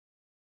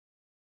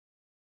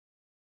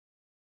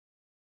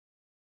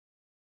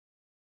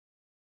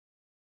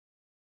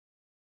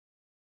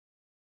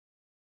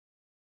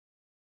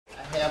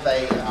have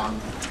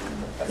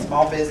a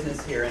small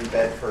business here in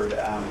Bedford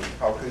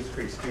called Goose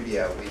Creek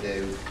Studio. We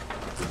do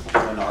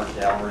an art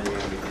gallery,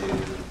 we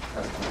do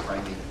custom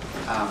framing.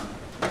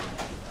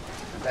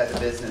 I've had the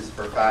business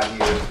for 5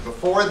 years.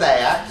 Before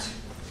that,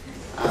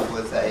 I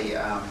was a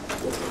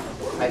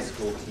high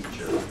school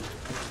teacher.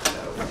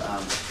 So,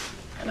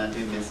 and I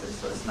do miss it,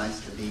 so it's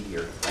nice to be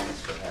here.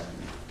 Thanks for having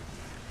me.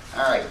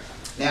 All right.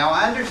 Now,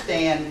 I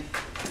understand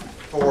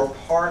for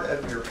part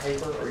of your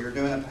paper, or you're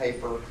doing a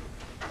paper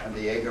on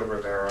Diego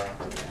Rivera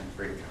and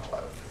Frida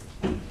Kahlo.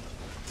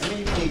 How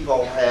many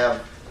people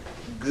have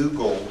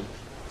Googled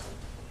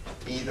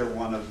either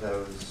one of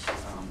those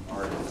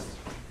artists?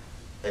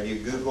 Have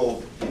you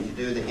Googled, did you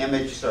do the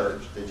image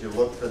search? Did you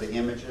look for the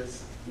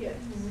images? Yes.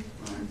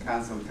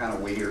 Some kind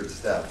of weird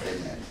stuff,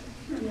 isn't it?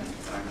 Yes.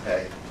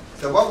 Okay.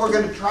 So what we're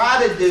going to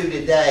try to do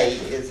today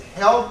is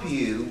help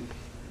you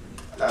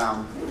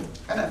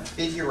kind of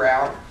figure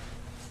out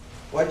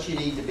what you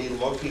need to be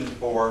looking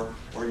for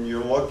when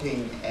you're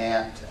looking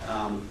at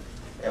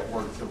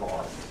works of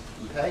art.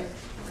 Okay?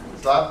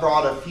 So I've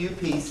brought a few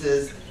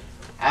pieces.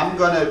 I'm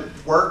going to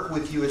work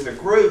with you as a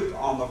group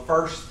on the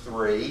first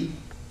three,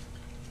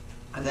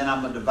 and then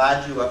I'm going to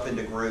divide you up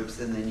into groups,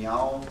 and then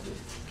y'all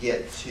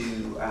get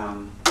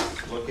to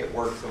look at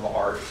works of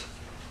art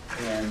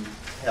and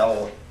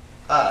tell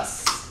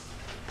us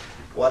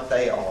what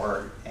they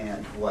are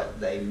and what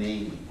they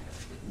mean.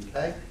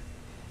 Okay?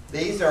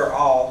 These are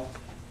all,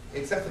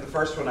 except for the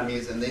first one I'm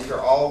using, these are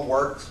all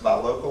works by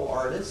local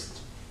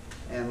artists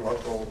and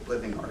local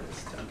living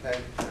artists. Okay?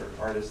 They're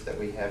artists that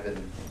we have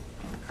in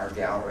our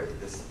gallery.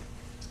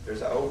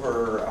 There's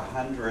over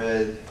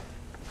 100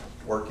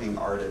 working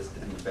artists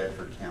in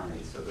Bedford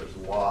County, so there's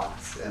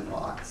lots and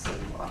lots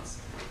and lots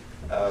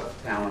of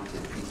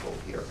talented people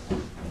here.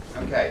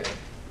 Okay,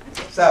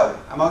 so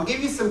I'm going to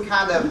give you some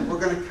we're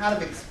going to kind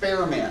of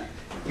experiment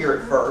here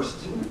at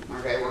first.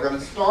 Okay, we're going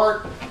to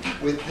start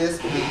with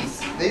this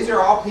piece. These are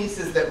all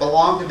pieces that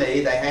belong to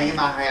me. They hang in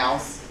my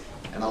house,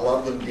 and I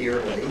love them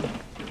dearly.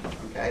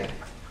 Okay,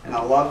 and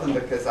I love them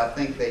because I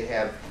think they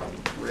have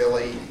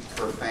really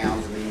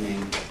profound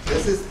meaning.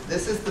 This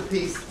is the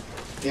piece,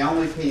 the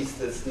only piece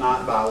that's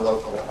not by a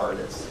local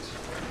artist.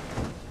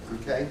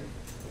 Okay?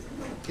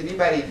 Can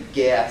anybody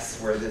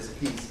guess where this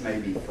piece may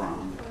be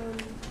from?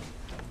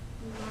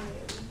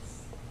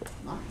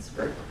 Nice,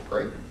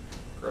 great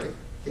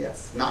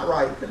guess. Not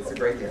right, but it's a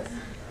great guess.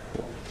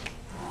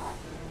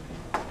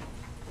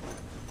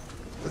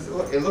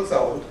 It looks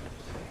old.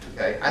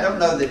 Okay, I don't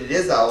know that it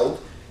is old,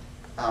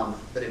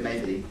 but it may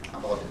be. I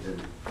bought it in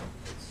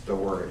a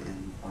store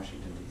in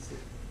Washington, D.C.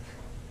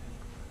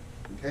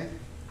 Okay?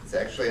 It's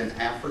actually an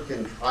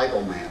African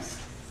tribal mask.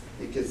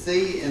 You can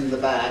see in the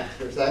back,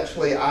 there's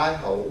actually eye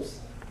holes.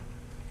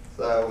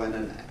 So in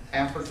an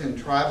African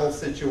tribal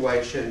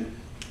situation,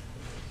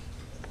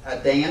 a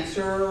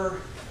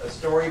dancer, a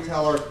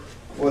storyteller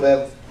would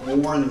have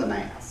worn the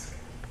mask.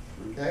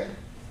 Okay?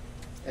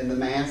 And the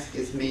mask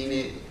is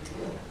meaning,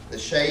 the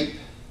shape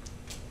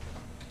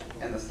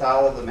and the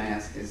style of the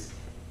mask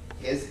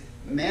is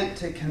meant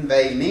to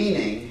convey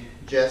meaning,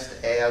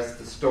 just as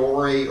the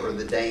story or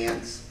the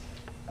dance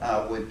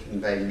would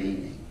convey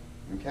meaning.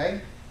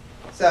 Okay?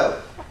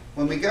 So,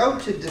 when we go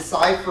to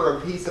decipher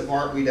a piece of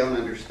art we don't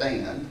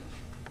understand,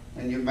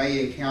 and you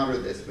may encounter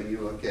this when you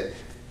look at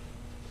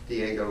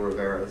Diego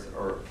Rivera's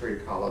or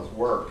Frida Kahlo's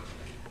work,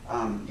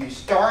 you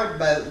start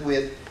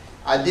with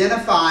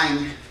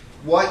identifying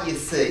what you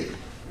see.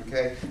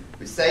 Okay?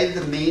 We save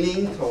the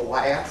meaning till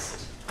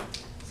last.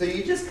 So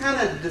you just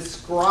kind of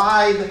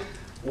describe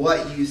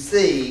what you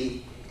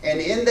see, and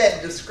in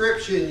that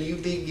description you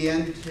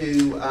begin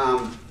to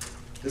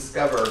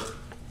discover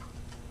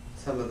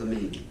some of the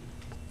meaning.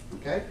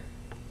 Okay?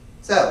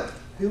 So,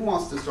 who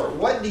wants to start?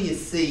 What do you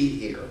see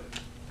here?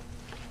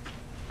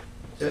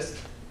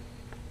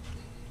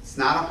 It's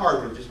not a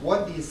hard one, just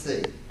what do you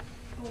see?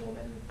 A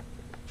woman.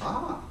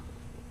 Ah.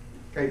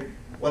 Okay,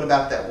 what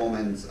about that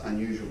woman's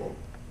unusual?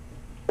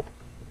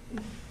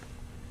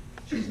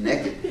 She's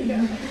naked.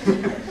 Yeah.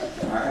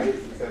 All right,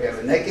 so we have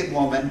a naked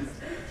woman.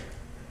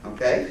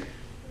 Okay?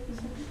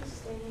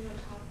 Standing on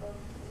top of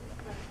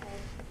her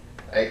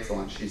head.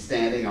 Excellent. She's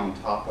standing on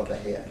top of a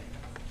head.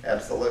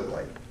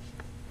 Absolutely.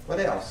 What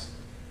else?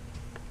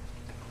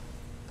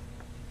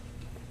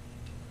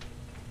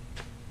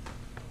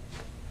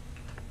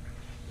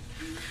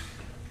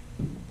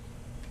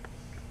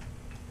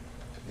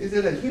 Is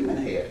it a human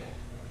head?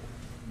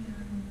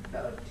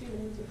 Oh, 2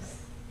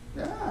 inches.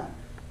 Yeah.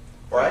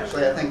 Or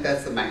actually, I think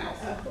that's the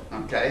mouth.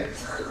 Okay?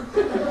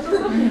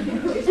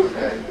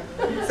 Okay.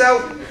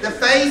 So the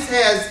face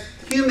has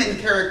human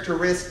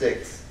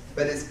characteristics,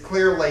 but it's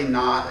clearly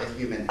not a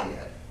human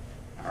head.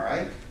 All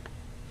right?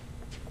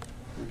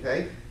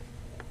 Okay?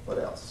 What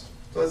else?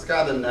 So it's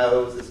got a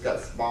nose, it's got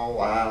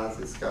small eyes,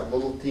 it's got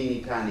little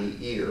teeny tiny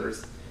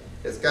ears.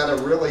 It's got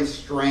a really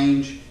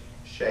strange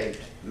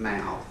shaped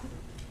mouth.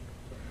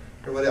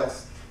 Okay, what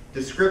else?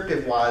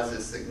 Descriptive-wise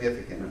is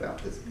significant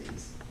about this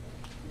piece.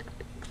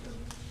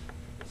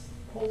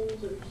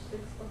 poles or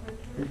sticks behind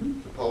her.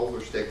 The poles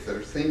or sticks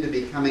that seem to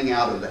be coming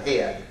out of the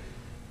head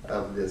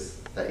of this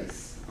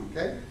face.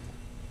 Okay?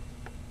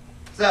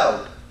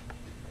 So,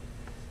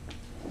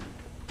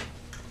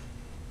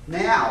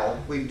 now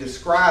we've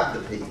described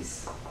the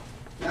piece.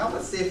 Now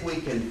let's see if we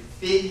can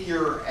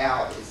figure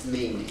out its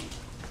meaning.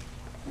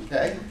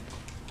 Okay?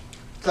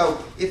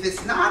 So, if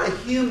it's not a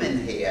human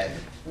head,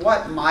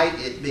 what might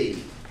it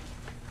be?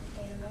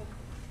 Animal.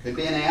 Could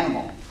be an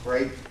animal.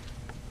 Great.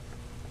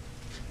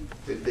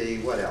 Could be,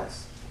 what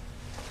else?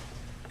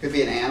 Could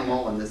be an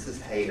animal, and this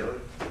is hair.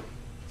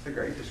 It's a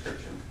great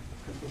description.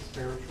 Could be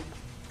spiritual.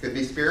 Could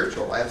be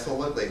spiritual,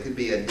 absolutely. It could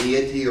be a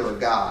deity or a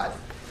god.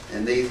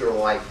 And these are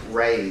like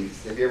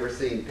rays. Have you ever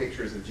seen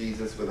pictures of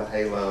Jesus with a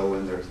halo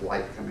and there's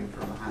light coming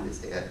from behind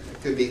his head?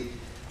 It could be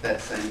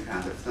that same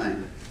kind of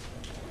thing.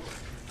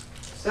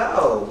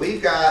 So,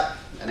 we've got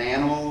an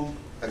animal,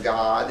 a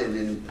god, and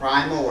in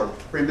primal or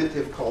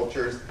primitive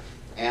cultures,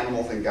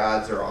 animals and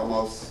gods are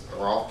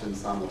often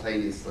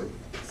simultaneously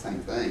the same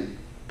thing.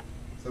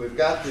 So we've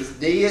got this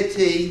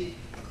deity,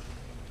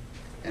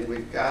 and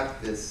we've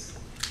got this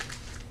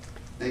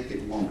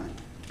naked woman.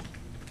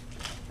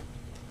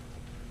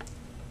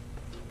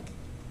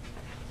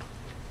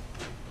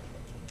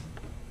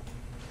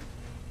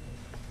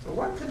 So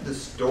what could the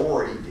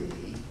story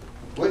be?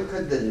 What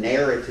could the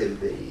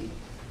narrative be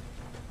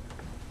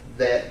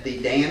that the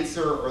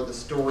dancer or the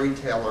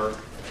storyteller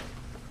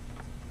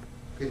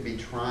could be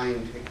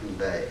trying to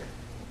convey?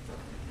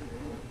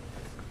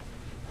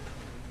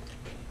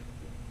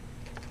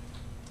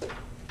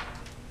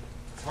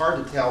 It's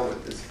hard to tell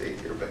with this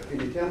figure, but can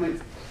you tell me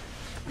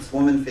this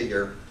woman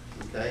figure,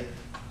 okay?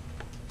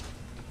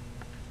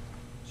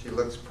 She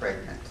looks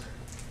pregnant.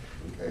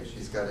 Okay,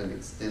 she's got an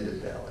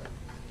extended belly.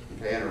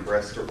 Okay, and her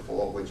breasts are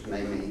full, which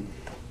may mean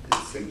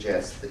it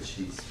suggests that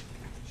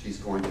she's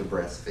going to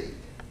breastfeed.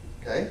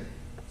 Okay?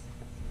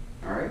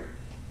 All right.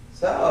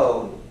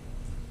 So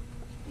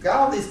we've got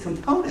all these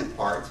component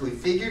parts. We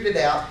figured it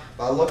out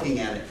by looking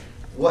at it.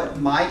 What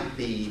might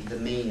be the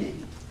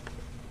meaning?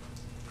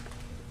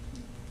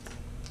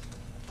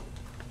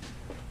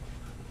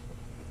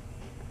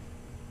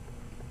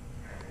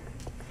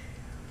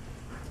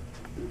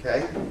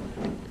 Okay?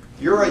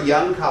 You're a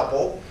young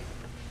couple,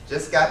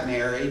 just got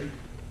married.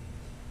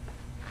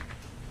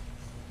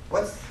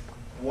 What's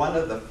one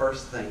of the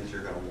first things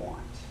you're going to want?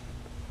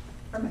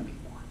 Or maybe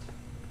want?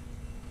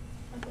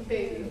 A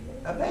baby.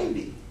 A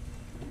baby.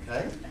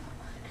 Okay?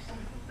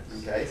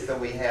 Okay, so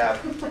we have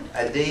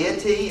a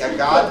deity, a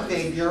god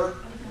figure,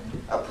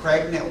 a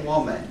pregnant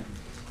woman.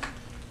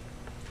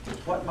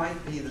 What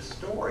might be the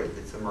story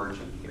that's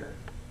emerging here?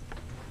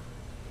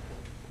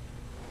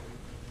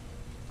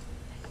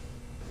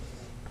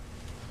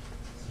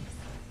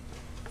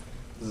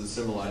 Does it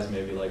symbolize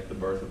maybe like the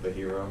birth of a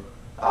hero?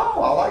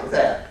 Oh, I like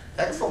that.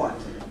 Excellent.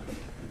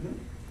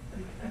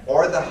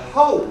 Or the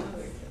hope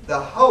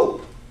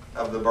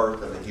of the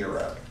birth of a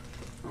hero.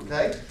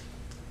 Okay?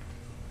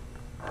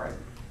 All right.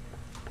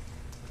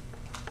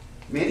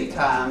 Many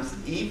times,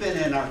 even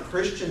in our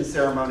Christian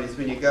ceremonies,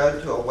 when you go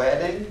to a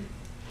wedding,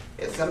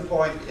 at some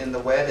point in the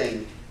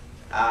wedding,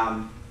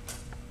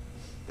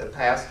 the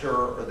pastor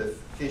or the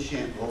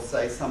officiant will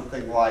say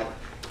something like,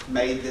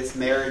 "May this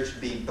marriage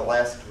be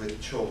blessed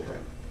with children."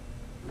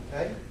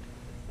 Okay?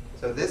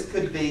 So this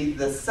could be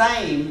the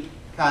same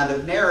kind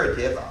of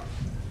narrative.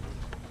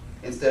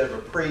 Instead of a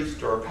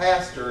priest or a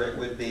pastor, it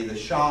would be the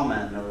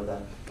shaman or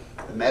the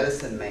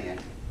medicine man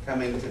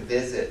coming to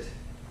visit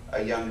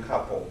a young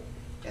couple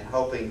and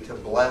hoping to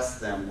bless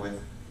them with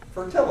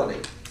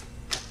fertility.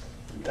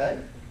 Okay?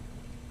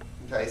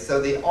 Okay, so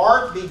the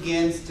art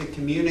begins to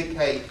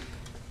communicate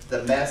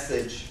the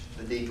message,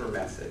 the deeper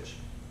message.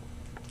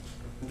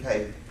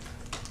 Okay,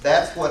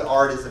 that's what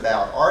art is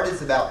about. Art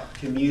is about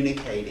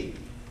communicating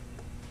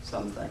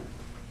something.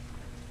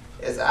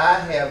 As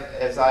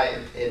I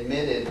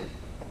admitted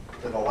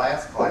to the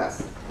last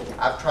class,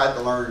 I've tried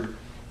to learn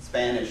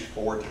Spanish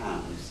 4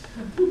 times,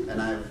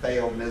 and I've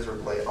failed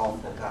miserably all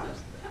 4 times.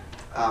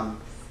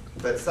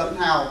 But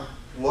somehow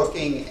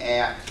looking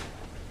at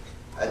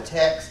a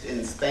text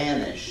in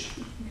Spanish,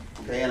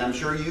 okay, and I'm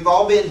sure you've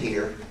all been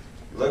here,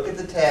 look at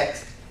the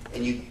text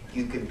and you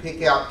can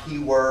pick out key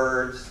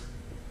words,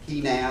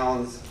 key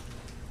nouns,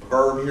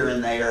 verb here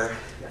and there,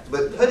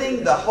 but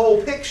putting the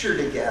whole picture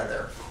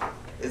together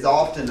is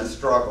often a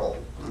struggle,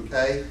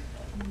 okay?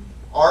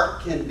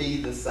 Art can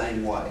be the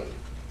same way.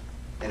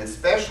 And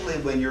especially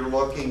when you're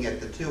looking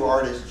at the 2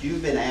 artists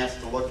you've been asked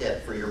to look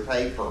at for your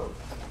paper,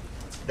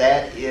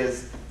 that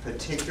is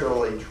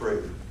particularly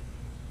true.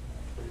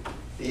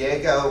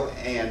 Diego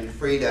and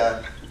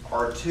Frida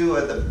are 2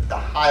 of the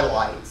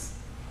highlights,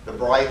 the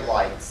bright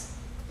lights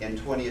in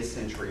 20th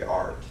century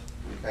art.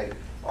 Okay?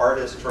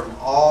 Artists from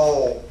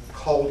all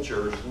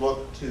cultures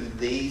look to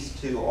these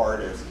 2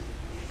 artists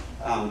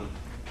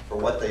for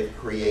what they've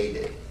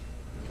created.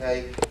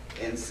 Okay?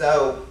 And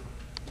so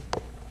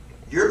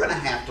you're going to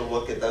have to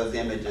look at those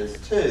images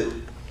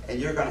too, and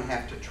you're going to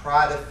have to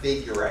try to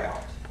figure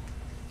out.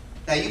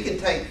 Now you can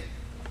take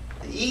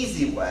the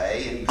easy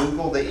way and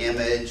Google the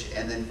image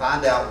and then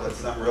find out what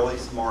some really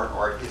smart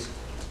art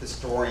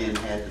historian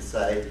had to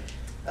say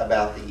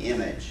about the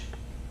image.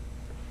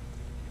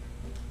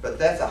 But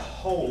that's a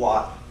whole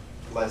lot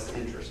less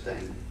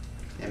interesting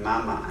in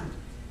my mind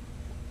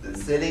than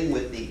sitting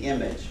with the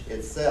image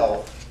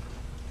itself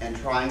and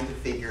trying to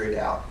figure it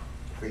out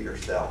for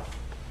yourself.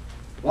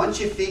 Once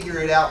you figure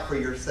it out for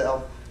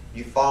yourself,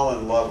 you fall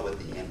in love with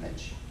the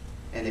image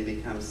and it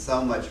becomes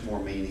so much more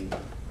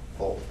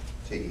meaningful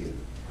to you.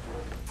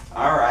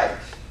 All right.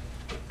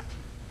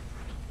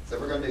 So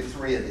we're going to do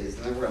 3 of these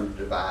and then we're going to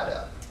divide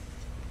up.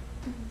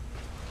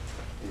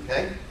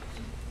 Okay?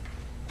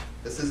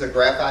 This is a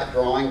graphite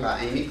drawing by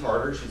Amy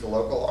Carter. She's a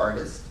local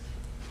artist.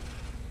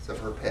 It's of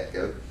her pet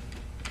goat.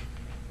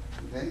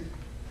 Okay?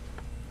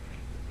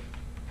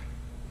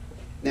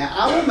 Now,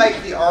 I will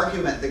make the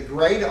argument that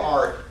great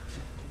art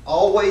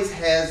always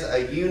has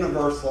a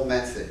universal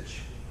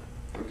message.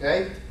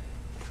 Okay?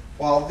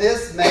 While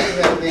this may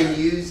have been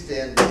used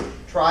in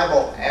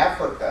tribal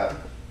Africa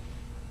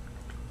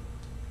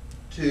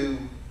to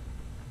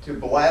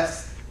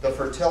bless the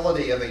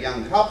fertility of a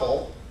young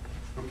couple,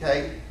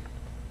 okay,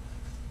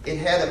 it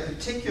had a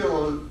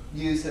particular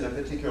use in a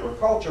particular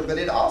culture, but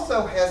it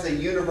also has a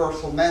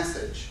universal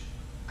message.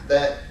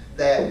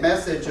 That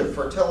message of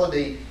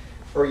fertility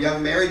for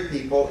young married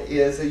people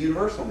is a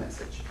universal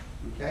message.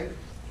 Okay?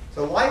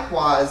 So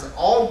likewise,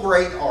 all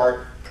great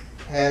art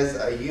has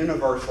a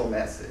universal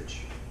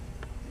message.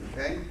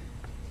 Okay?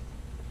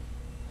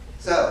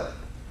 So,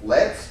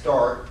 let's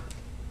start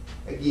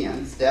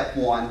again, step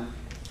 1.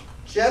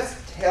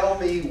 Just tell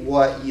me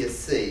what you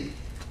see.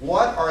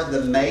 What are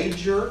the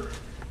major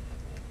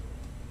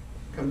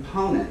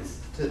components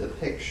to the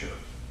picture?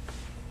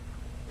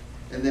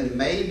 And then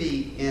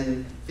maybe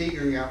in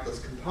figuring out those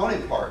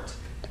component parts,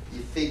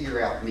 you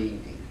figure out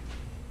meaning.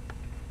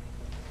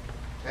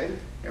 Okay?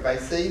 Everybody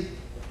see?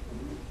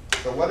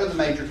 So what are the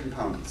major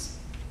components?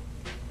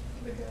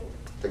 The goat.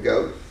 The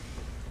goat,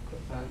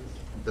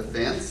 the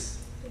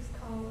fence, His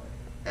collar.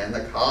 and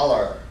the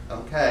collar.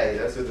 Okay,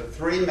 those are the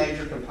 3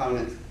 major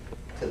components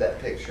to that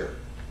picture.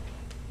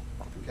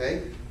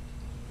 Okay?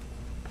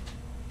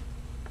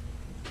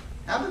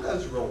 How do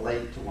those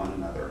relate to one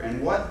another?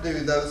 And what do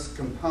those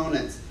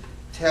components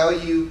tell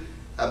you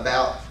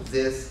about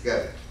this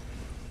goat?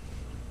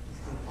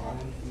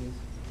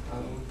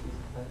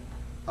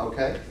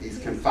 Okay, he's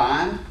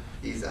confined,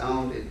 he's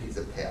owned, and he's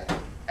a pet.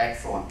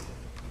 Excellent.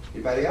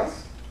 Anybody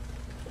else?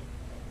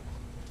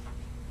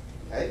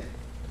 Okay.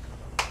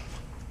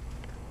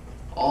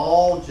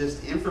 All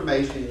just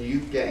information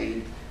you've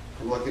gained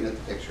from looking at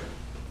the picture.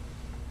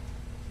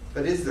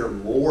 But is there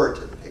more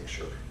to the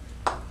picture?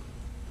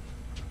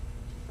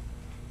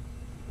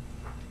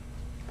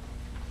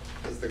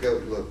 Does the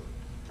goat look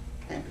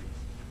happy?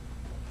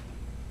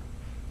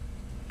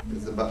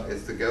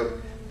 Is the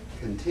goat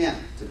content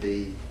to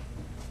be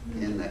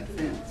in that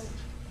fence?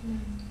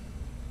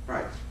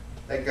 Right.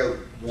 That goat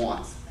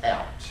wants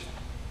out.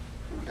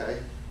 Okay?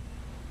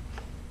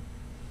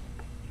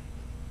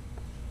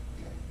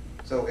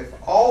 So if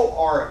all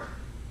art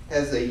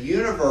has a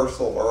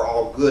universal, or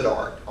all good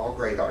art, all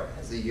great art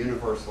has a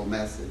universal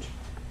message,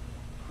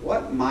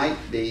 what might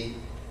be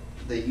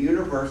the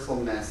universal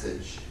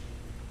message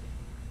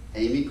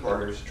Amy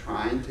Carter's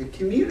trying to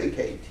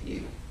communicate to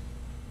you?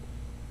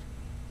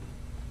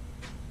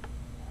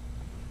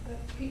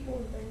 That people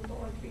and things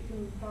don't like to be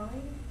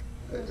confined.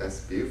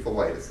 That's a beautiful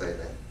way to say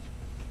that.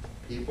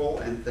 People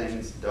and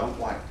things don't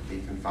like to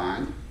be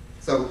confined.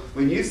 So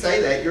when you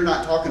say that, you're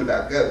not talking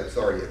about goats,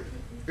 are you?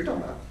 You're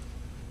talking about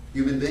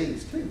human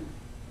beings too.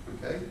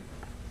 Okay?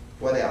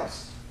 What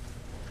else?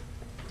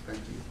 Thank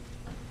you.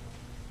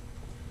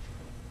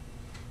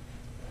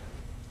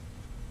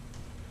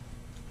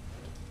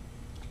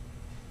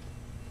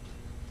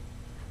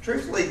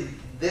 Truthfully,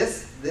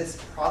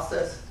 this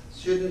process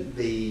shouldn't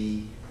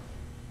be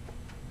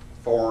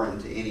foreign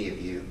to any of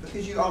you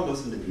because you all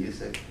listen to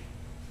music.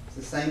 It's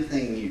the same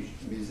thing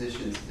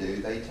musicians do.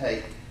 They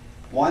take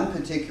one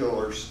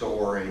particular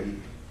story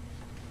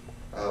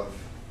of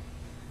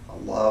a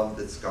love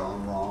that's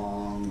gone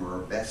wrong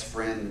or a best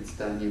friend that's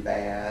done you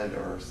bad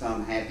or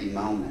some happy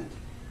moment,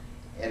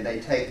 and they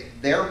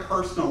take their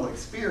personal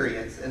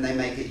experience and they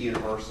make it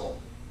universal.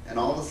 And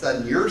all of a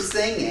sudden you're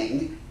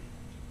singing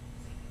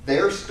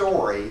their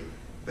story,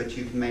 but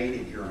you've made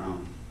it your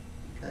own.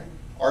 Okay?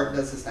 Art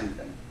does the same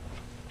thing.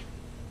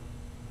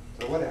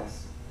 So what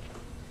else?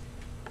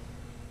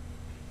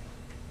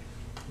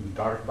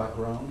 Dark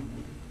background.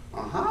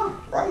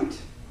 Right.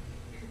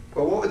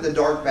 But what would the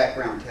dark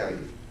background tell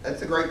you?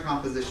 That's a great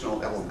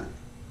compositional element.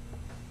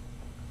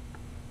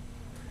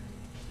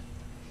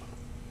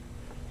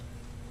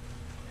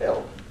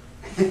 Hell.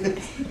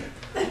 It's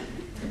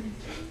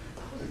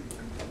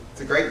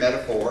a great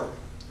metaphor.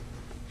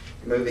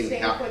 Moving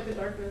Stands out. like the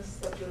darkness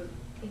that the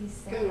He's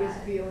goat is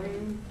sad.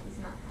 feeling. He's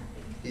not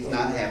happy. He's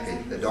not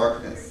happy. The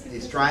darkness.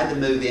 He's trying to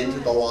move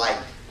into the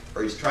light,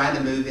 or he's trying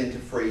to move into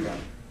freedom.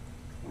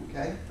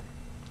 Okay?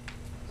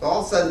 So all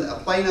of a sudden, a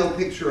plain old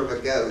picture of a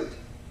goat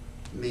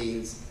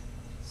means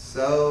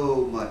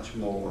so much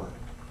more.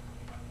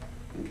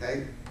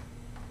 Okay?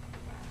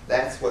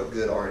 That's what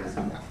good art is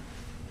about.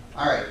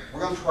 All right,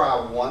 we're going to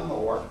try one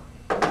more.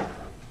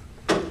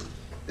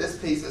 This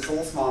piece is a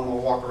little small, I'm going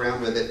to walk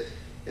around with it.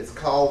 It's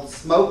called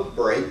Smoke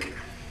Break.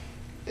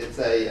 It's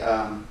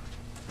a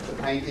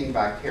painting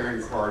by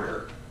Karen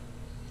Carter.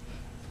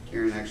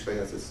 Karen actually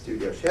has a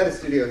studio. She had a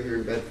studio here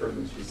in Bedford,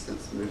 and she's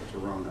since moved to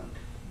Roanoke.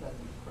 That's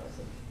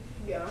impressive.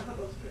 Yeah, I have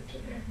those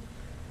pictures there.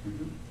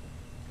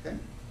 Okay.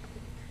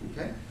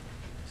 Okay.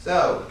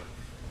 So,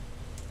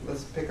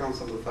 let's pick on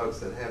some of the folks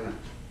that haven't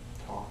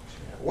talked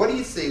yet. What do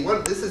you see?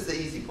 This is the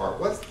easy part.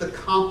 What's the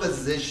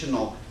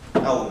compositional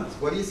elements?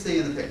 What do you see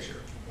in the picture?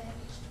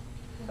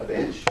 A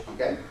bench.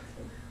 Okay.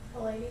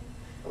 A lady.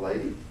 A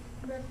lady.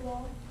 Brick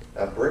wall.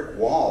 A brick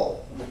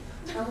wall.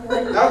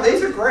 No,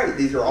 these are great.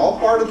 These are all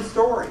part of the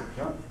story.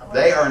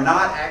 They are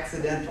not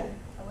accidental.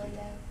 A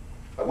window.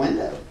 A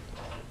window.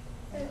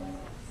 And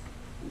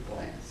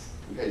Glass.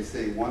 Okay, you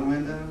see one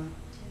window.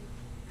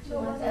 two.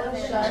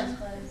 Open, shut,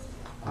 closed.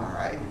 All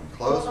right.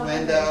 Closed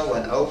window,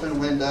 an open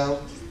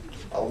window,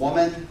 a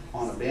woman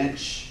on a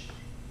bench.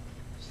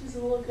 She's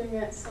looking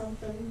at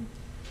something.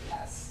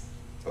 Yes.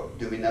 So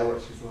do we know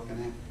what she's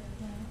looking at?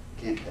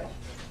 Can't tell.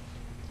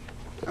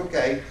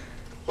 Okay.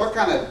 What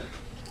kind of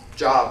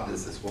job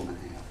does this woman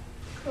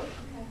have?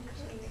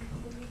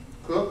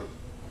 Cook?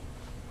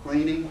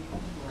 Cleaning?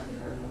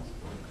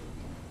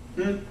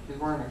 She's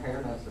wearing a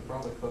hairnet, so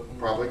probably cooking.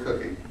 Probably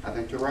cooking. I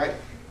think you're right.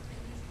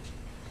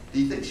 Do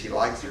you think she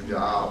likes her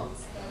job?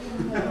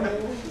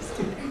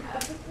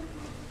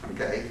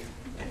 Okay.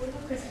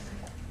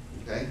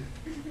 Okay.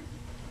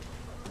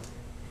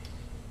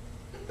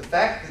 The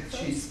fact that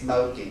she's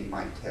smoking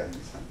might tell you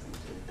something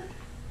too.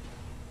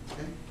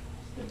 Okay.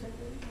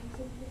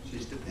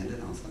 She's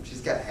dependent on something.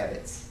 She's got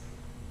habits.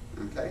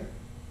 Okay.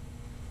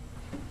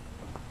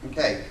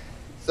 Okay.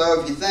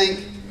 So if you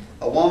think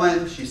a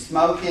woman, she's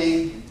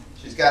smoking,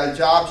 she's got a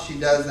job she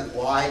doesn't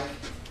like,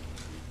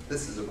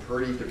 this is a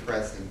pretty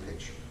depressing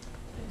picture.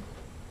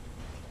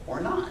 Or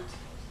not.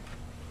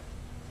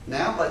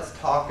 Now let's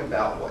talk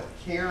about what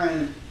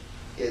Karen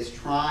is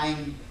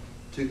trying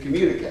to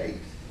communicate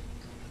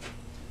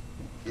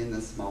in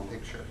this small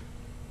picture.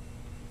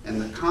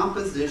 And the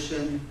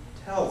composition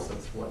tells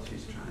us what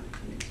she's trying to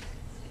communicate.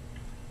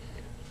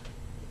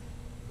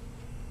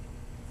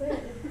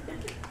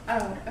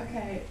 Oh,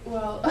 okay.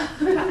 Well,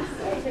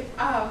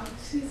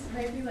 she's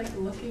maybe like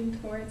looking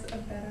towards a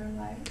better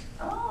life.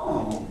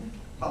 Oh,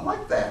 I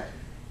like that.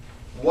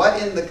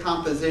 What in the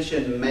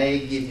composition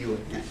may give you a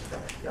hint of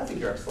that? I think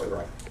you're absolutely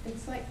right.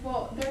 It's like,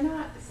 well, they're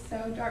not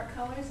so dark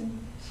colors, and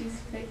she's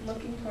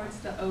looking towards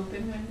the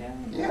open window.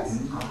 Yes.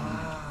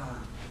 Ah.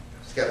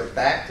 She's got her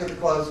back to the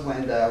closed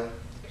window.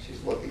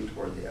 She's looking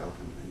toward the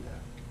open window.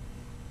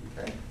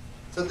 Okay.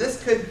 So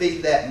this could be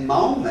that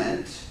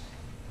moment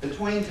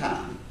between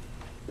time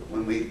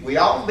when we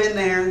all been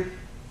there.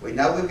 We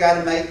know we've got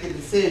to make a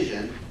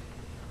decision.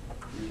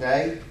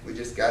 Okay. We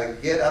just got to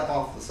get up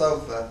off the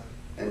sofa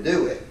and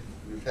do it.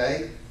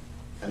 Okay.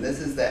 And this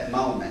is that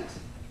moment.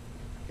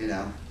 You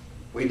know,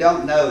 we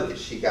don't know that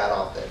she got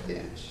off that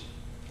bench.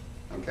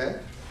 Okay.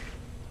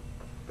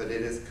 But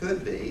it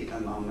could be a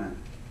moment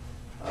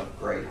of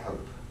great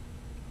hope.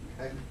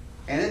 Okay.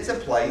 And it's a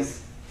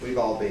place we've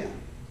all been.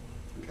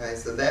 Okay.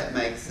 So that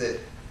makes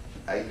it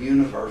a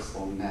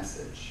universal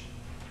message.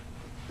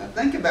 Now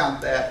think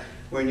about that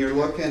when you're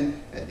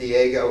looking at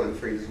Diego and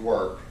Frida's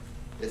work.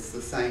 It's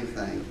the same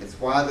thing. It's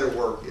why their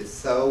work is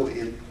so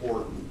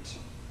important.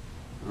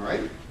 All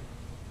right?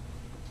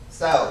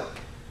 So,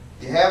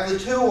 you have the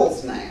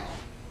tools now.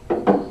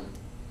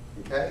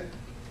 Okay?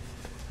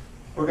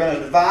 We're going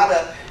to divide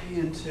up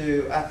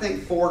into, I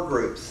think, 4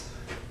 groups.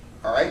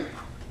 All right?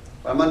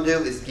 What I'm going to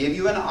do is give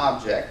you an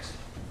object,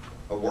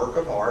 a work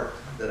of art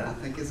that I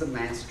think is a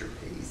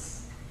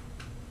masterpiece.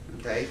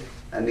 Okay?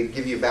 And to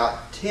give you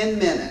about 10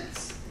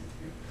 minutes.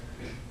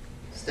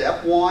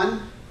 Step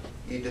 1,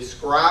 you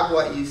describe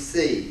what you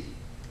see.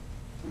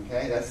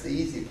 Okay? That's the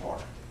easy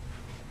part.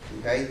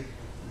 Okay?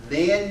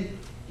 Then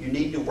you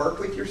need to work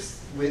with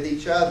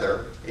each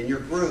other in your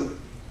group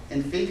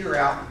and figure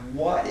out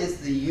what is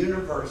the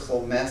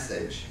universal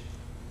message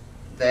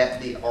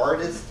that the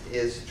artist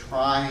is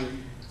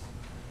trying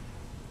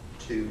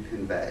to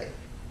convey.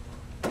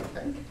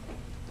 Okay?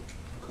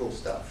 Cool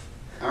stuff.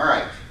 All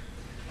right.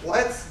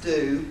 Let's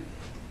do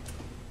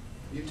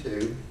you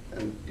 2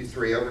 and you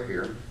 3 over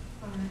here.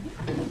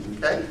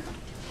 Okay?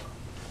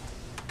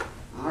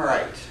 All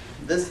right.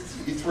 This,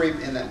 you 3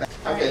 in that back.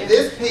 Okay,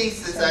 this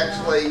piece is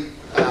actually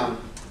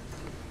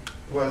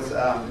was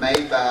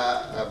made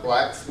by a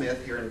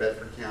blacksmith here in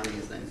Bedford County.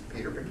 His name's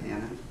Peter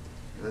Buchanan.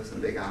 He lives in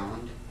Big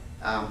Island.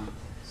 Okay,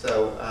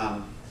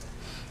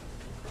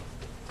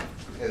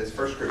 this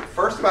first group.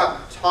 First,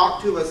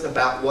 talk to us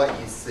about what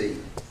you see.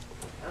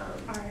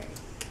 All right.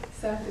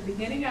 So at the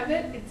beginning of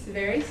it, it's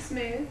very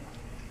smooth,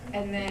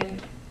 and then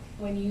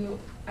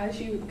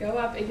as you go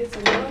up, it gets a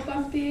little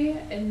bumpy,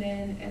 and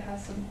then it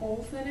has some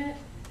holes in it.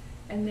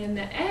 And then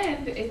the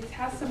end, it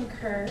has some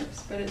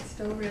curves, but it's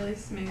still really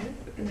smooth.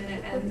 And then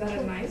it ends at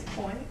a nice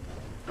point.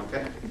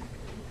 Okay.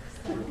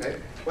 Okay.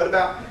 What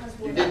about,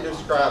 you didn't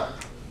describe,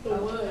 The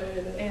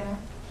wood. Yeah.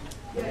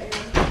 Yeah, it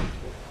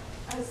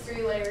has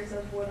 3 layers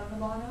of wood on the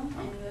bottom,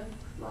 and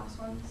the last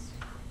one's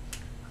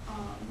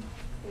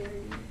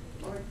very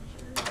large.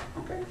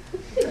 okay.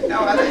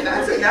 No, I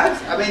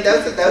think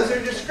those are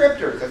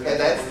descriptors, okay?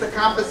 That's the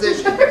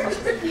composition.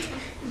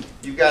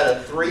 You've got a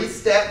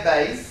 3-step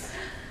base,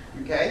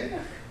 okay?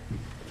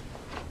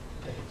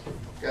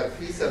 You've got a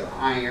piece of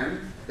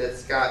iron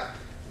that's got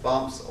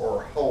bumps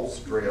or holes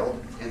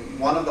drilled, and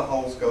one of the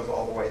holes goes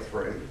all the way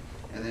through,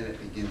 and then it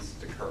begins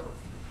to curve.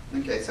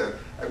 Okay, so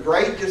a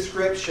great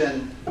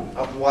description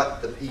of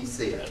what the piece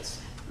is,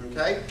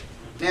 okay?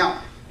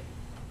 Now,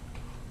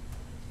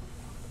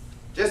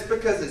 just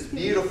because it's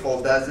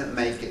beautiful doesn't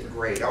make it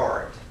great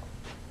art.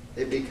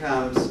 It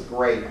becomes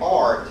great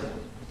art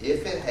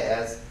if it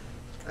has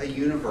a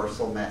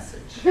universal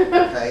message,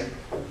 okay?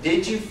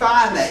 Did you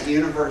find that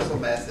universal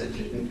message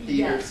in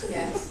Peter's?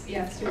 Yes,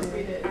 we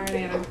did. All right,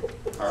 Anna. All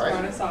right.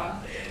 Start us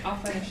off. I'll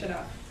finish it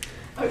up.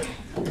 Okay.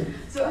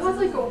 So it has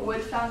like a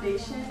wood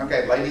foundation.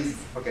 Okay, ladies,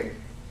 okay.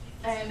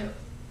 And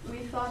we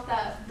thought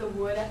that the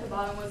wood at the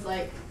bottom was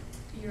like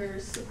your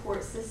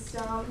support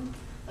system,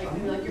 like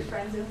maybe like your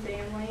friends and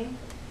family,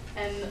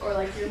 and or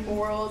like your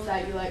morals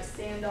that you like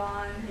stand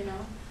on, you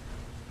know.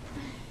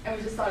 And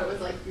we just thought it was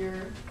like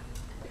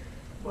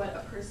what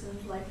a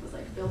person's life was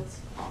like built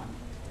on.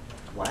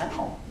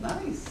 Wow,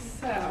 nice.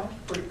 So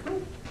Pretty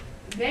cool.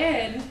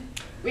 then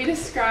we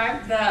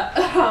described the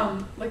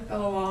like the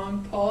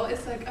long pole.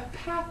 It's like a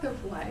path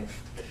of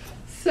life.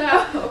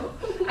 So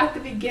at the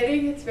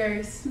beginning, it's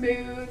very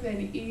smooth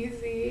and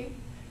easy.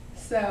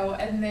 So,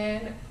 and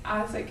then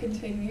as it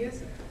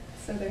continues,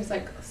 so there's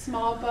like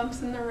small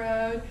bumps in the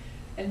road,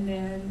 and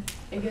then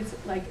it gets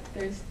like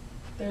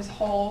there's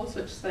holes,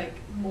 which is like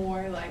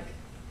more like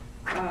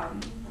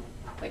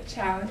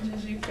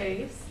challenges you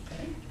face.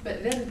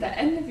 But then at the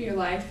end of your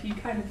life, you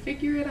kind of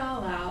figure it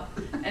all out,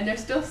 and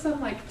there's still some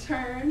like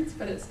turns,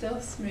 but it's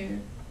still smooth.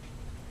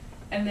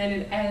 And then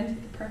it ends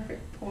at the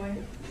perfect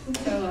point.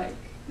 So like,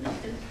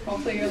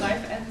 hopefully your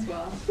life ends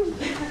well.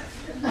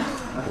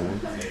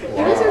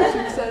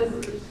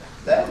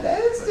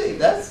 That is deep.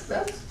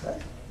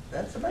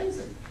 That's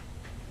amazing.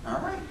 All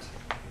right.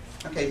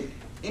 Okay.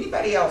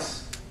 Anybody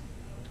else?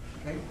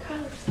 Okay.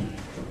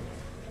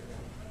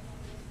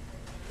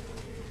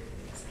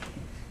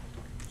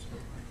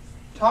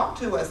 Talk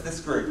to us, this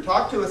group.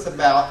 Talk to us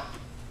about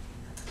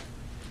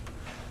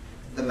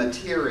the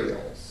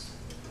materials.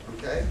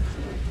 Okay.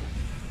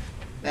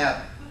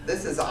 Now,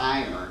 this is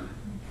iron.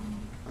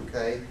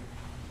 Okay.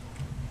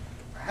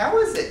 How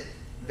is it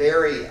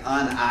very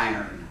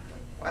unironed?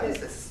 Why is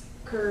this?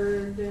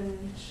 Curved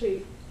and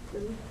shaped,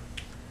 and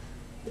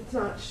it's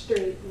not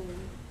straight, and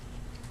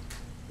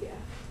yeah.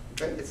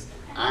 Okay. It's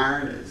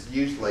iron is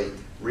usually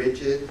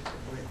rigid.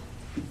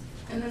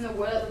 And then the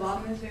wood at the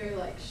bottom is very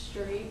like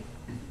straight,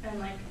 and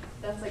like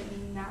that's like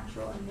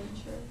natural in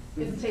nature.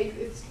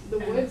 It's the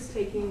wood's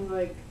taking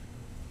like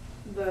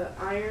the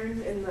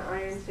iron, and the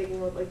iron's taking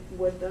what like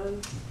wood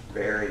does.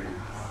 Very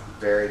nice.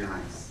 Very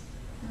nice.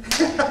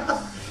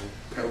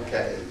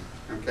 Okay.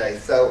 Okay.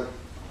 So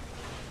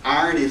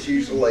iron is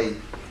usually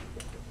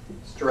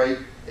straight,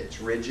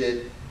 it's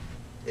rigid,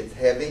 it's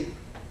heavy,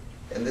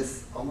 and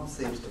this almost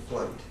seems to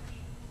float.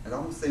 It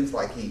almost seems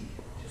like he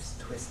just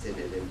twisted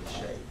it into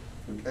shape.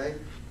 Okay?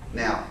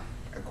 Now,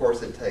 of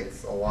course, it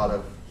takes a lot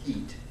of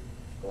heat,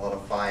 a lot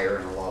of fire,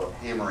 and a lot of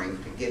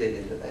hammering to get it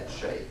into that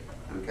shape.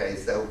 Okay?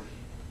 So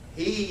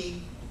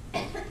he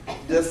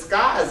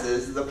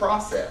disguises the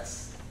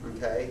process.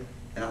 Okay?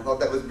 And I thought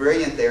that was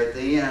brilliant there at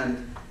the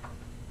end.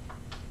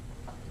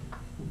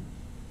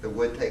 The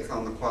wood takes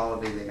on the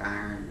quality of the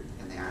iron,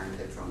 and the iron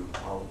takes on the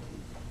quality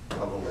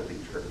of a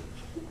living tree.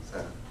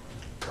 So,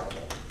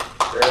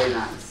 very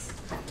nice.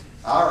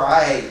 All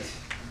right.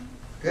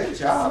 Good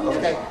job.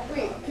 Okay.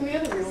 Wait, can we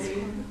have the real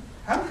meaning?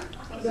 Huh?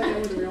 I don't know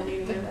what the real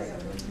meaning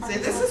is. See,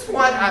 this is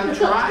what I'm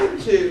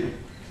trying to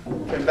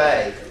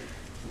convey.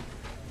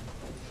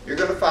 You're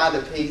going to find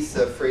a piece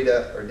of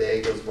Frida or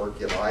Diego's work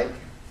you like,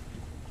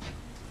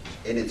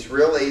 and it's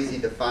real easy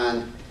to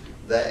find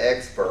the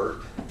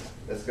expert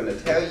that's going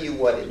to tell you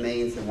what it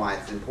means and why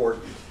it's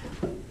important.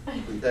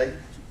 Okay?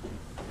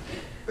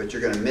 But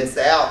you're going to miss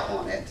out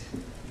on it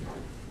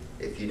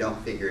if you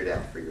don't figure it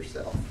out for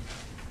yourself.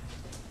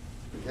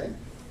 Okay?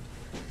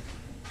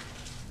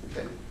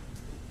 Okay.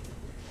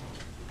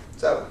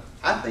 So,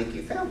 I think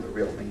you found the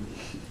real meaning.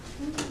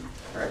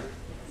 All right?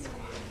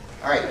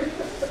 All right.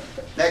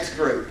 Next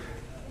group.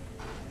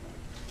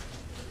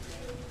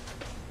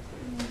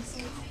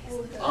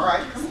 All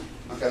right.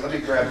 Okay, let me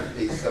grab the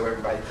piece so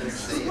everybody can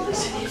see it.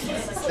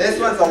 This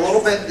one's a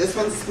little bit, this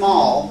one's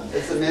small.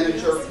 It's a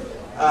miniature.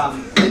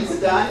 It's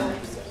done.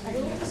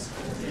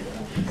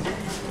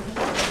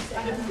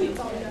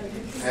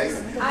 Okay.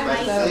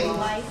 Let's see.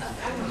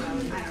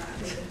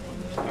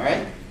 All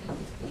right.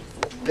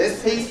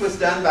 This piece was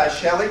done by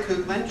Shelley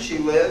Koopman. She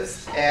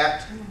lives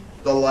at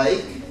the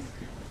lake.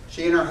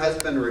 She and her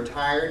husband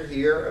retired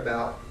here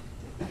about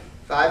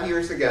 5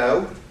 years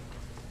ago.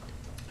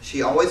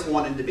 She always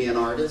wanted to be an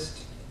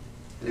artist,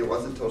 and it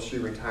wasn't until she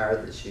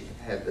retired that she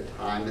had the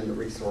time and the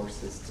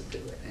resources to do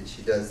it. And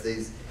she does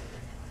these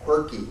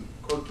quirky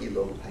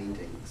little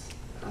paintings.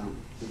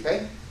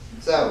 Okay?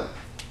 So,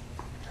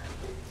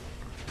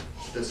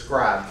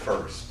 describe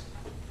first.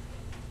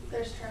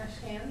 There's trash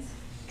cans.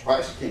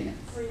 Trash cans.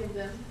 3 of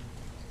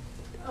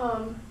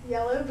them.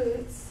 Yellow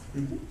boots.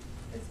 Mm-hmm.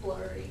 It's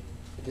blurry.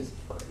 It is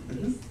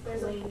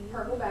There's a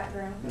purple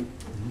background.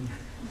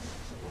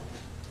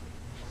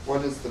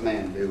 What is the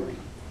man doing?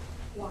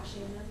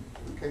 Washing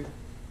them Okay.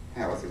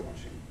 How is he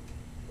washing?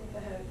 with the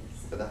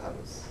hose. For the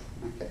hose.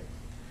 Okay.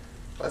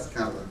 That's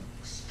kind of a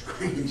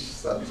strange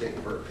subject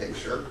for a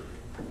picture.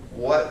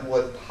 What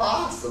would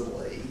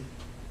possibly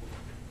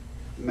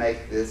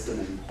make this an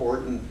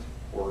important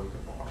work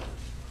of art?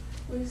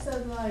 We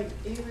said like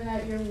even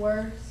at your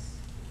worst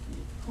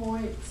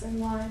points in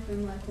life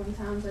and like when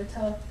times are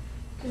tough,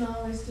 you can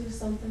always do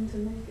something to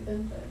make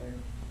them better.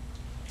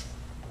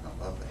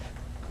 I love that.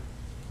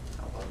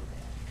 I love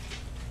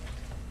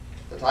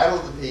that. The title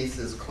of the piece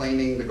is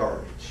Cleaning the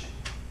Garbage.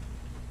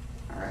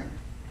 All right.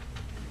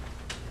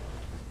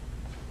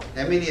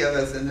 How many of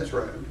us in this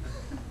room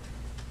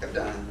have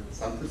done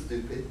something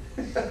stupid,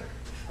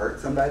 hurt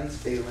somebody's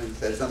feelings,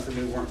 said something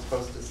we weren't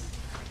supposed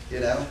to, you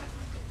know?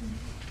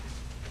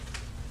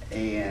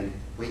 And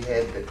we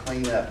had to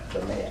clean up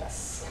the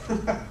mess.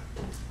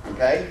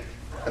 Okay?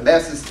 The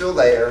mess is still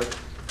there,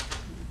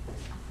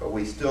 but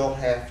we still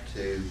have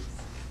to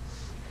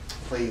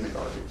clean the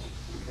garbage.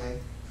 Okay?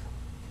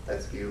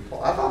 That's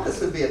beautiful. I thought this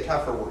would be a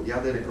tougher one.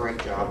 Y'all did a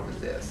great job with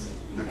this.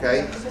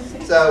 Okay?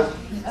 So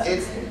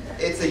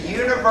it's a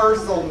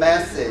universal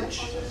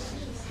message.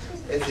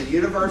 It's a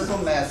universal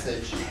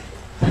message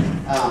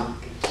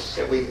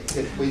that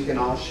we can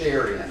all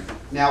share in.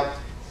 Now,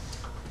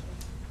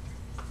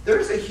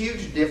 there's a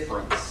huge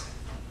difference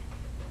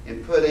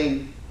in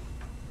putting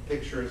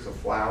pictures of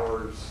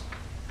flowers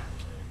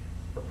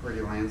or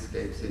pretty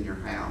landscapes in your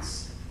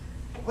house.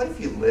 What if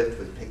you lived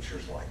with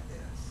pictures like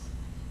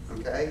this?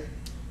 Okay?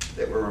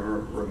 That will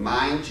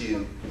remind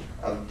you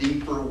of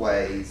deeper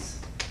ways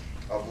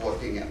of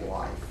looking at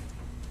life.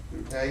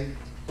 Okay?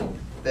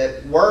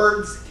 That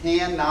words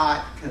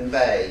cannot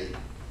convey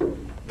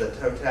the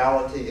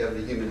totality of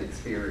the human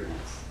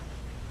experience.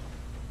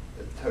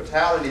 The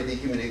totality of the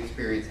human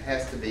experience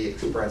has to be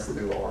expressed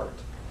through art.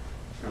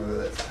 Whether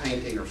that's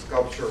painting or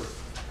sculpture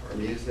or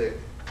music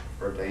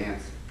or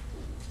dance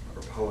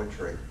or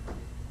poetry.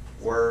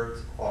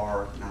 Words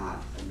are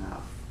not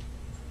enough.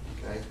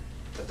 Okay?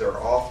 But there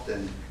are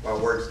often, while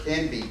words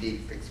can be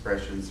deep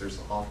expressions, there's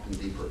often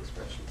deeper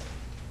expressions.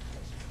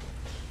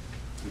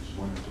 I just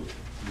wanted to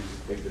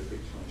take the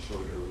picture and show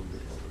you a little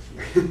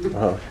bit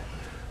of it.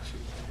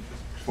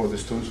 For the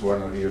students who are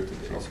not here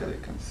today, so they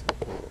can see.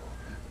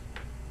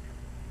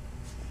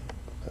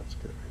 That's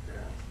good right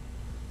there.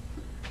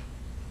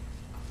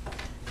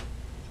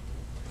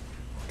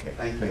 Okay,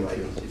 Thank you,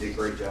 ladies. You did a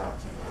great job.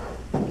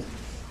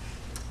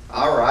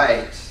 All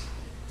right.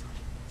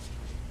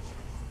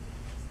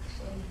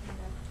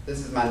 This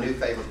is my new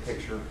favorite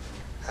picture.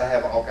 I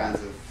have all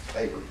kinds of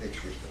favorite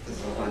pictures, but this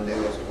is my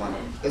newest one.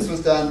 This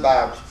was done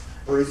by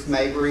Bruce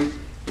Mabry.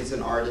 He's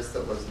an artist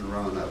that lives in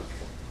Roanoke.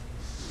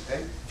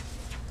 Okay?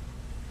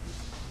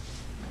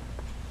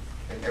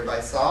 Okay,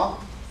 everybody saw?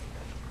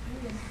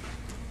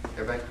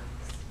 Everybody?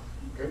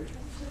 Good?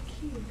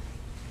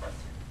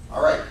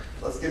 All right,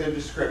 let's get a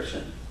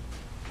description.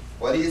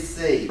 What do you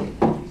see?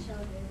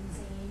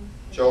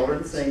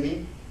 Children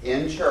singing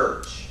in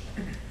church.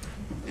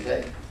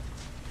 Okay.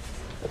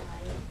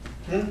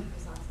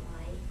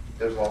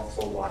 There's lots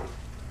of light.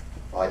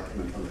 Light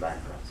coming from the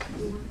background.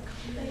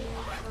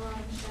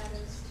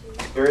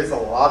 There is a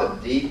lot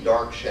of deep,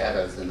 dark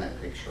shadows in that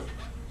picture.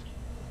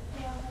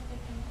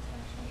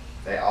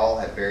 They all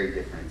have very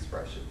different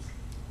expressions.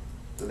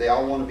 Do they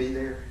all want to be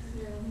there?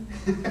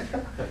 Yeah.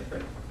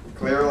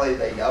 Clearly,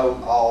 they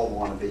don't all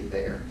want to be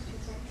there.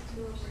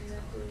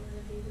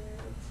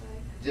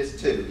 Just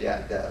two, yeah,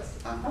 it does.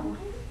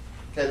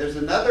 Okay, there's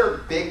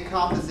another big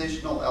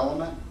compositional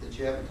element that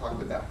you haven't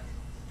talked about.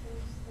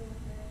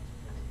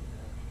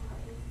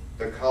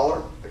 The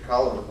color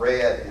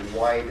red and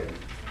white and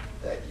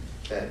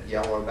that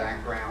yellow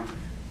background.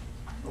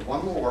 But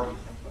one more.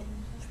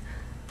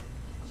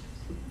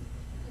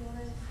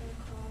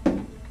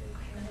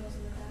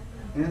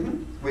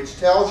 Which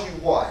tells you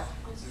what?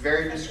 It's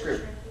very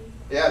descriptive.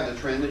 Yeah, the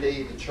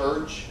Trinity, the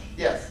church.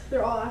 Yes.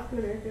 They're all African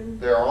American.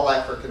 They're all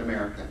African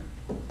American.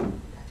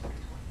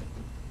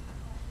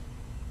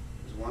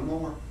 There's one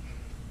more.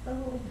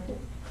 Oh,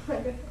 I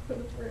guess I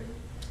was right.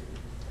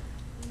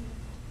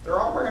 They're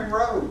all wearing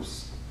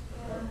robes.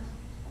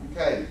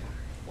 Okay.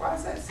 Why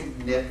is that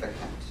significant?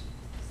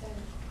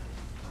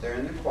 They're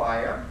in the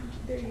choir.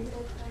 There you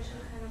go.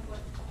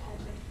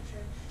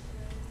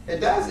 It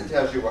does. It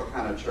tells you what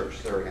kind of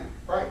church they're in.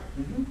 Right.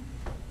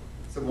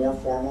 It's a more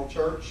formal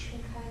church.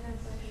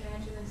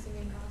 Imagine them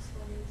singing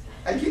gospel music.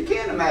 And you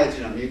can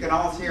imagine them. You can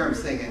almost hear them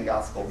singing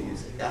gospel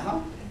music.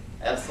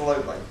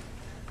 Absolutely.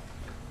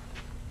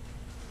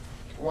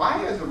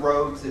 why are the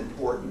robes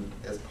important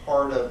as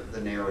part of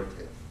the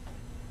narrative?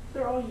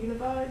 They're all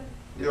unified.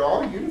 They're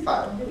all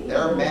unified.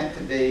 They're meant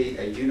to be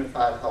a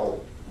unified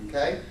whole,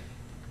 okay?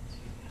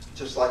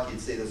 Just like you'd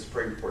see the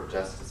Supreme Court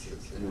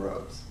justices in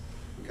robes.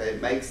 Okay,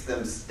 it makes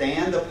them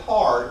stand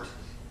apart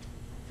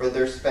for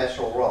their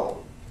special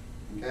role.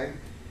 Okay?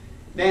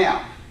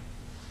 Now,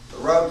 the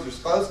robes are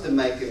supposed to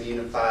make them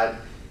unified,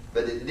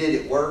 but did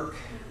it work?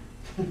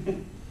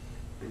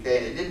 Okay,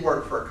 and it didn't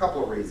work for a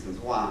couple of reasons.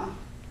 Why?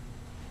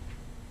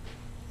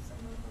 Some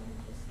of them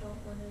just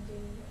don't want to do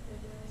what they're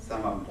doing.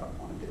 Some of them don't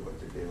want to do what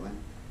they're doing.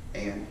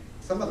 And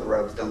some of the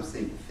robes don't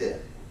seem to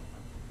fit.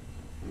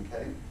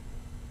 Okay?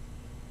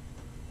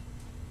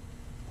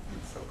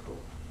 That's so cool.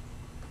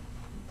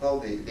 Well,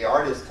 the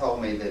artist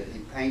told me that he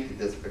painted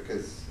this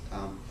because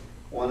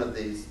one of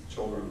these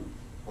children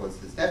was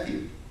his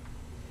nephew.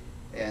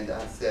 And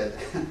I said,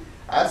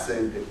 I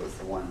assumed it was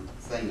the one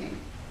singing.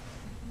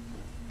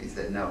 He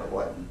said, no, it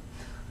wasn't.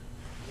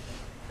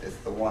 It's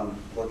the one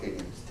looking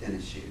at his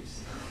tennis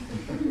shoes.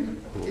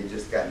 He'd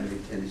just gotten new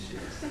tennis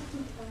shoes.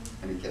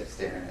 And he kept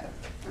staring at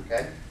them.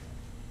 Okay?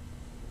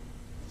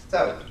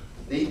 So,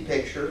 neat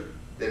picture.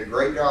 Did a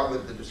great job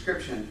with the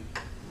description.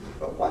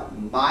 But what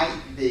might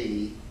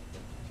be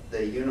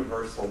the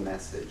universal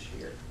message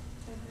here?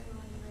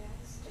 Everyone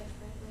reacts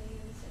differently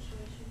in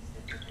situations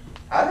differently.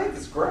 I think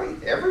it's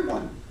great.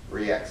 Everyone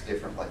reacts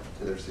differently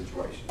to their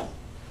situations.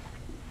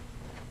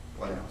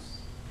 What else?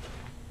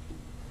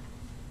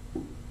 They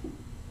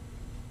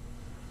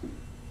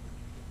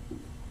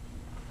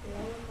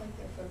all look like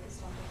they're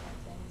focused on different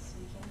things, so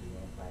you can't be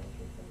unified if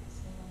you're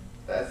focusing on.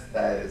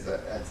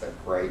 That's a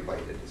great way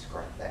to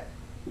describe that.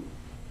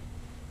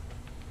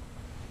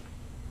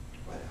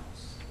 What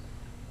else?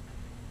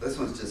 This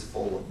one's just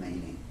full of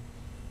meaning.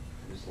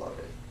 I just love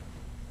it.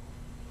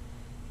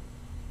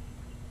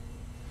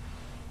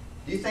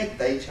 Do you think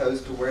they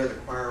chose to wear the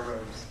choir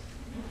robes?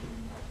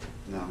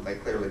 No, they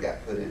clearly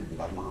got put in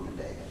by mom and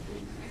dad,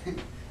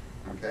 didn't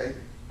they? Okay?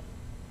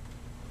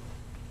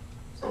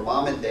 So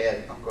mom and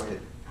dad, oh, go ahead.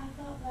 I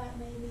thought that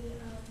maybe,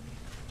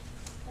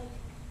 like,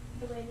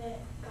 the way that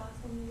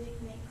gospel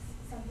music makes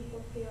some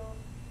people feel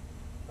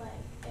like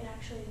it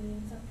actually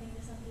means something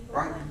to some people,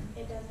 Right. but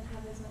it doesn't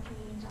have as much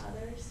meaning to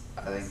others. I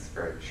think it's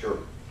great, sure.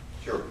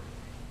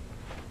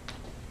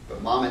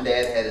 But mom and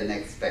dad had an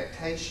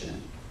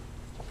expectation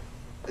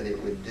that it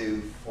would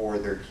do for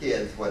their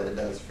kids what it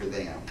does for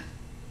them.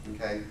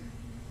 Okay?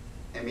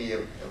 How many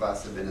of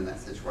us have been in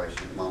that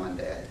situation, mom and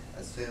dad,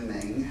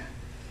 assuming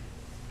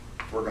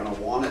we're going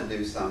to want to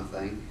do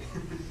something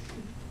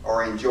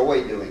or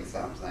enjoy doing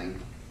something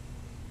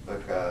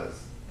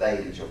because they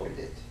enjoyed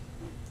it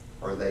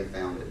or they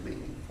found it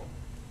meaningful.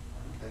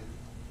 Okay?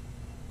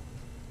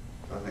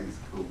 So I think it's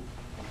cool.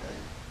 Okay?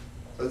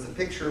 So it's a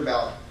picture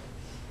about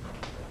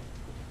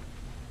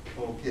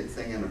little kids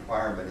singing in a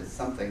choir, but it's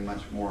something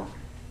much more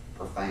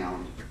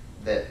profound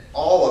that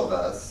all of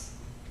us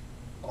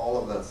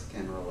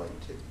can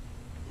relate to.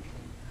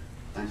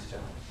 Nice job.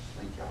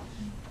 Thank y'all.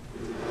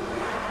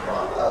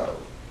 Bravo.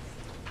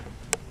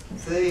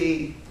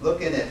 See,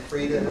 looking at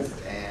Frida's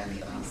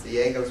and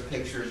Diego's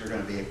pictures are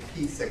going to be a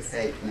piece of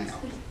cake now.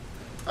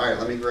 All right,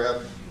 let me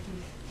grab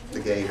the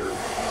gator.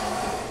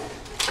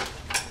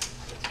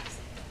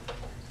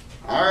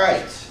 All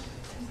right.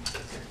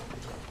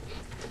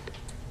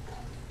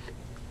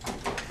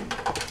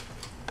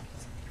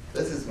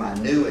 This is my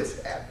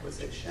newest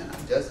acquisition. I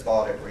just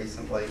bought it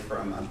recently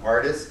from an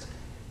artist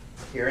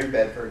here in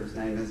Bedford. His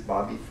name is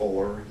Bobby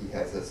Fuller. He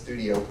has a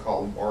studio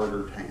called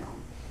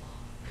Bartertown.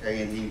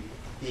 Okay, and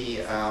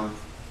he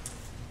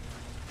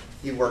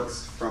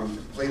works from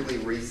completely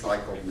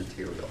recycled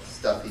material,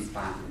 stuff he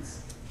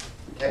finds.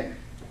 Okay,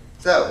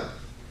 so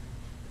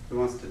who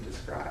wants to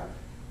describe?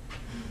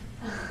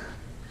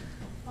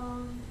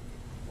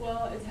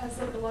 Well, it has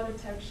like a lot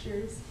of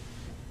textures.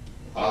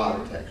 A lot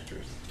of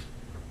textures.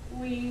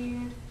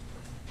 We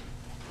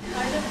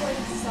kind of like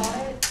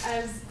saw it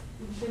as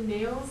the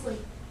nails, like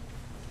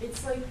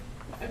it's like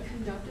a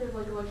conductor of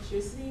like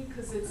electricity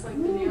because it's like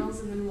the nails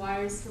and then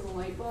wires to the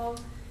light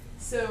bulb.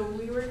 So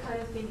we were kind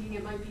of thinking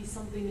it might be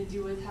something to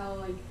do with how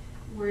like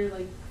we're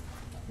like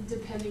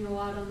depending a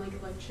lot on like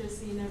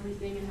electricity and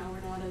everything, and how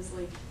we're not as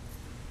like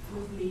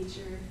with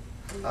nature.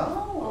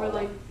 Or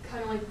like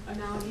kind of like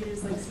an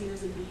alligator's like seen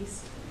as a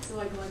beast. So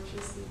like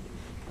electricity.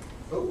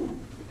 Oh,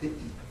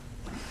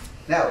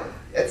 no,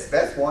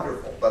 that's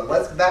wonderful. But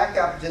let's back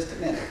up just a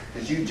minute,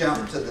 because you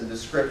jumped to the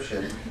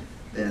description,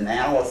 the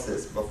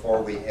analysis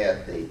before we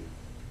had the.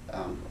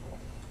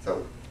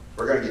 So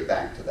we're going to get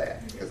back to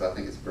that because I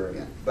think it's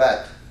brilliant.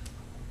 But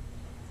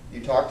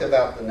you talked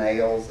about the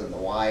nails and the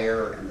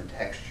wire and the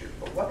texture.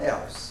 But what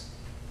else?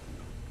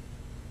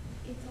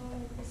 It's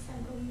all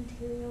recycled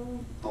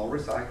material. All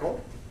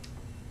recycled.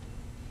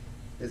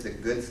 Is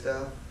it good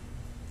stuff?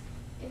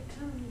 It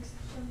kind of looks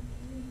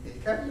junky.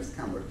 It kind of just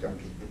kind of looks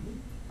junky.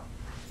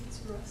 It's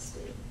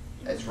rusted.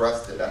 It's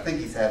rusted. I think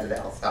he's had it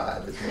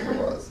outside. That's what it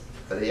was.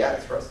 But yeah,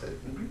 it's rusted.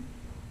 Mm-hmm.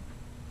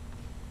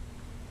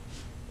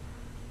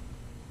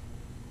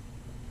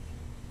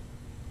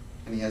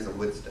 And he has a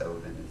wood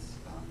stove in his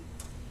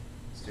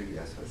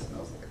studio, so it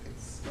smells like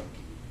it's smoky.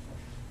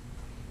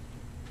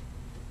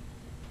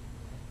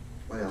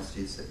 What else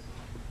do you see?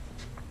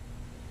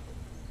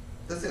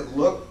 Does it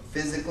look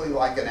physically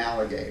like an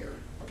alligator?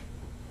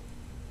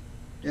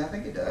 Yeah, I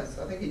think it does.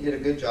 I think he did a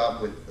good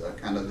job with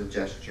kind of the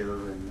gesture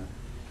and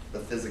the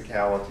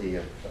physicality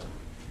of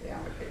the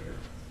alligator.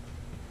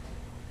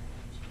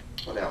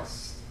 What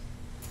else?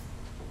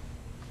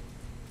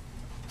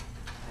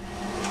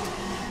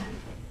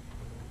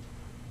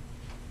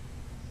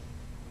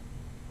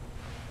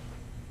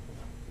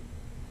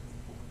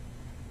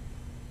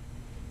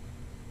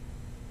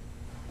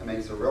 I mean,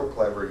 it's a real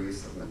clever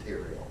use of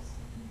materials.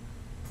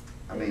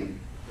 I mean,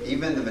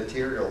 even the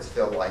materials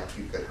feel like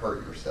you could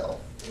hurt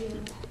yourself. Yeah.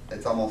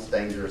 It's almost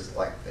dangerous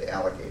like the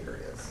alligator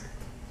is.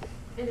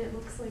 And it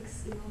looks like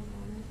scales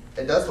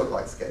on It does look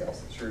like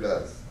scales, it sure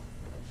does.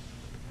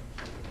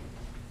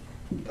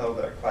 I told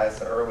the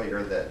class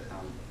earlier that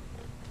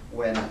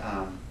when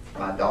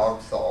my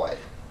dog saw it,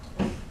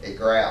 it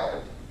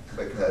growled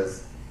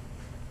because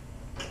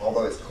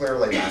although it's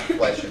clearly not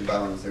flesh and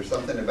bones, there's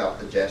something about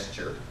the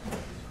gesture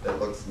that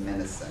looks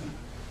menacing.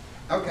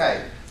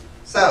 Okay,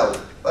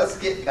 so let's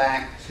get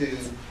back to,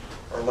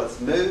 or let's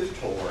move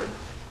toward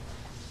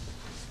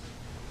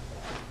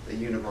the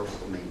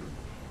universal meaning.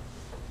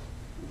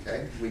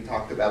 Okay, we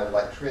talked about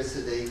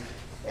electricity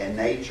and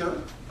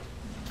nature.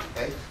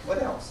 Okay, what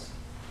else?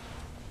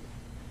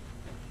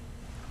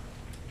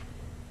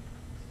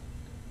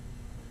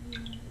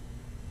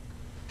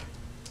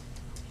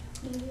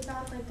 Maybe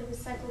about like the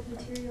recycled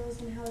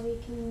materials and how they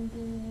can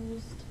be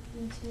used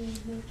into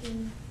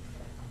making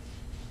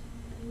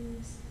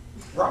things.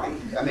 Right.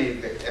 I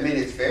mean,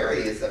 it's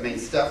various. I mean,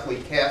 stuff we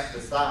cast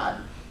aside,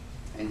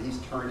 and he's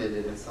turned it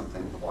into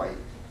something quite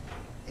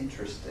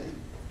interesting.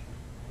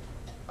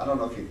 I don't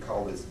know if you'd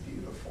call this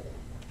beautiful,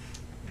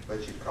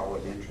 but you'd call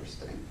it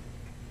interesting.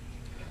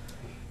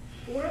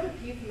 What are the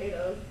teeth made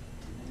of?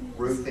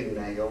 Roofing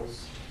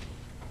nails.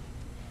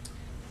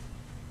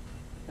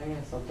 I think it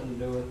has something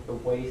to do with the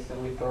waste that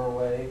we throw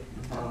away.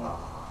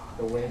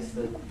 The waste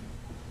that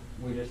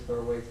we just throw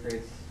away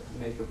creates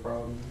major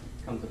problems,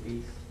 comes to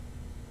peace.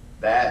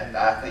 That,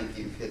 I think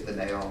you've hit the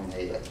nail on the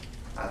head.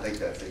 I think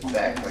that's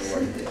exactly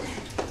what it is.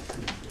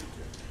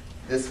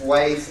 This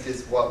waste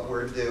is what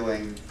we're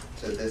doing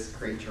to this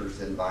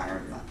creature's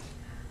environment.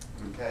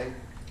 Okay?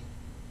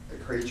 The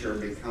creature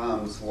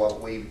becomes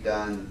what we've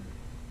done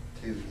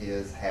to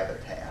his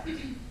habitat.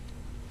 Okay?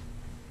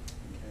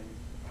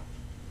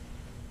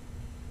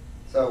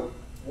 So,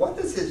 what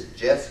does his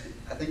gesture,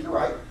 I think you're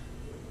right.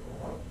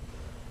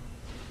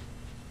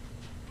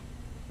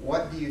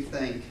 What do you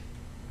think,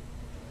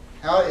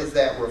 how is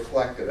that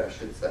reflected, I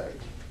should say,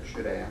 or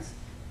should ask,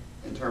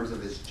 in terms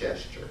of his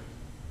gesture?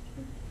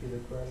 He's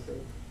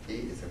aggressive. He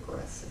is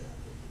aggressive.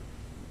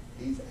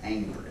 He's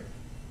angry.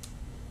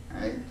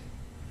 Right? It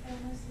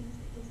almost seems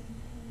like he's in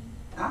pain.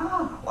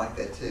 Ah, I like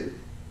that too.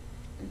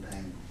 In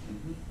pain.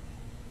 Mm-hmm.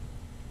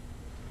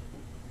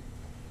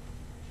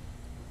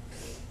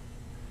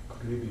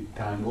 Could it be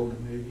tangled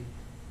maybe?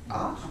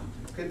 Ah,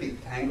 Something. could be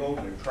tangled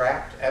or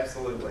trapped,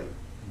 absolutely.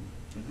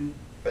 Mm-hmm.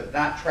 But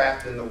not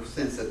trapped in the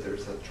sense that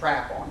there's a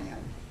trap on him.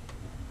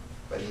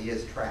 But he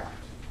is trapped.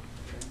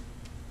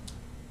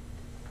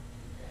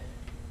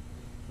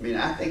 I mean,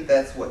 I think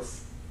that's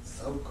what's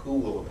so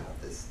cool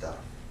about this stuff,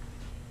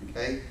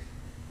 okay?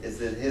 Is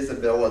that his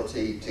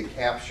ability to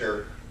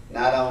capture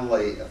not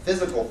only a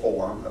physical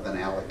form of an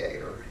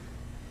alligator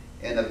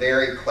in a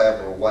very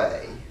clever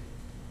way,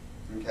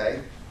 okay?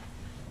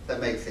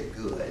 That makes it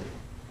good,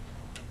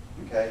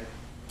 okay?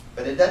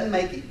 But it doesn't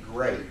make it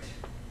great.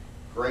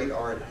 Great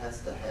art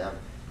has to have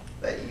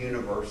that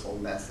universal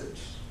message,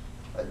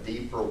 a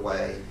deeper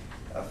way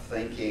of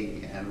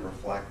thinking and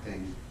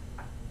reflecting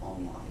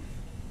on life.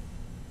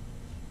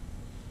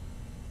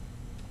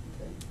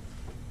 Okay.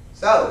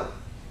 So,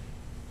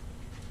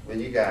 when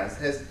you guys,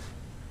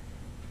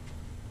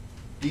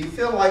 do you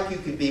feel like you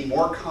could be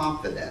more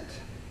confident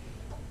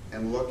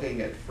in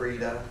looking at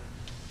Frida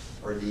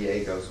or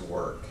Diego's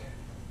work?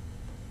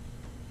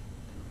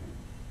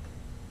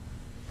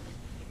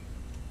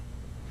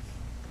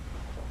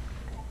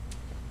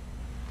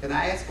 Can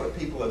I ask what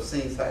people have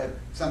seen? So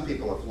some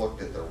people have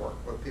looked at their work.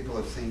 What people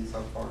have seen so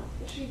far?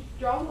 She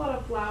draws a lot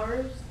of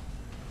flowers,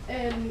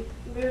 and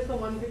there's the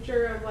one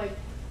picture of like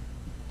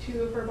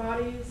two of her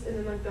bodies, and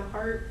then like the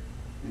heart.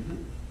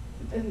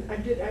 Mm-hmm. And I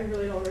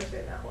really don't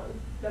understand that one.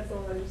 That's the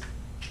one I just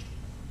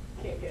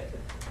can't get.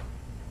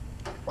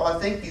 Well, I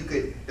think you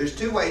could. There's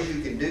two ways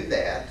you can do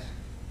that.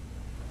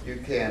 You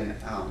can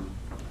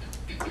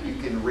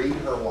read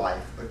her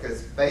life,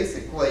 because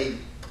basically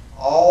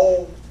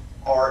all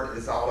art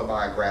is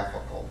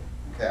autobiographical.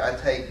 Okay, I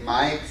take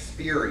my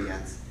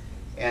experience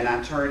and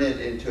I turn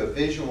it into a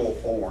visual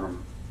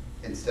form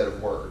instead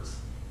of words.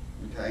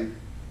 Okay,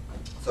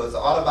 so it's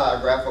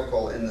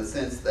autobiographical in the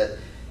sense that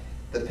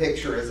the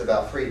picture is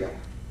about Frida.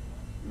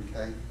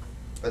 Okay,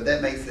 but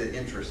that makes it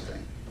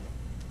interesting.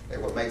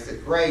 Okay, what makes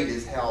it great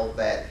is how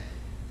that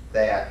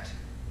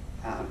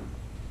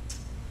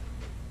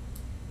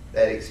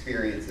that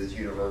experience is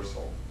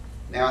universal.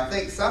 Now, I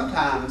think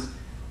sometimes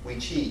we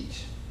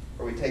cheat,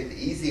 or we take the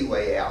easy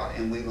way out,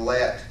 and we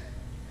let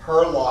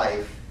her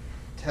life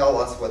tell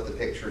us what the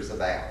picture's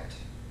about.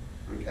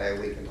 Okay,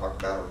 we can talk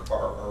about her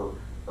car,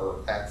 her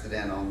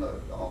accident on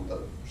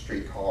the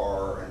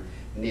streetcar, and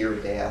near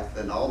death,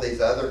 and all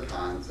these other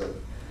kinds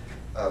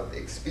of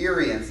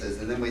experiences,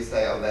 and then we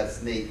say, oh,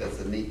 that's neat, that's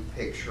a neat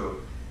picture,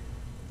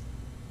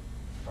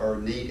 or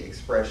a neat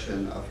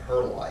expression of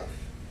her life.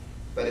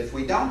 But if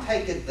we don't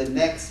take it the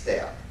next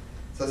step,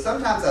 so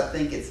sometimes I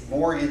think it's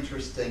more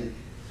interesting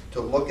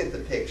to look at the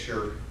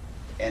picture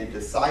and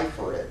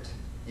decipher it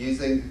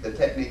using the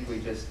technique we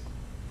just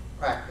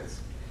practiced.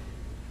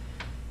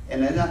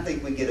 And then I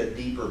think we get a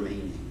deeper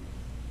meaning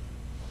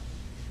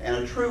and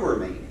a truer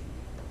meaning,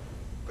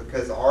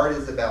 because art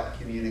is about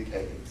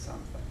communicating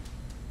something.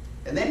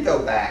 And then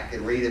go back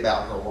and read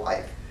about her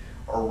life,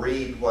 or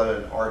read what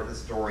an art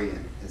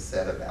historian has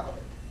said about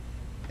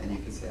it. And you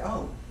can say,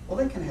 oh, well,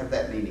 they can have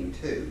that meaning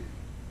too.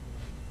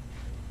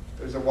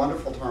 There's a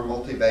wonderful term,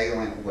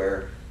 multivalent,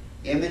 where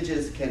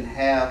images can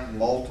have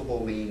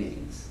multiple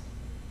meanings,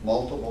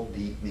 multiple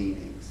deep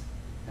meanings.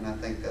 And I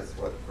think that's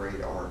what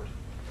great art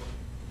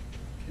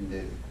can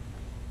do.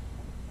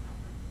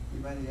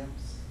 Anybody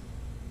else?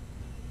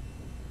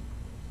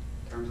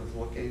 In terms of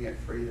looking at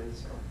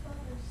Frida's art? I thought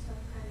her stuff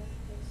kind of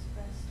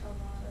expressed a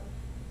lot of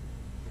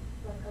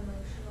like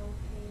emotional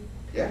pain,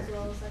 Yeah. as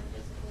well as like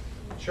physical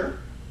pain. Sure.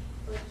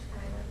 Which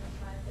kind of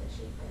implied that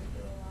she'd been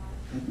through a lot.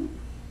 Mm-hmm.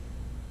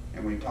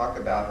 And we talk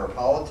about her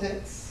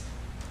politics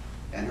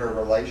and her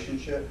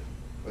relationship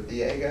with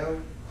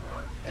Diego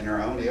and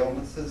her own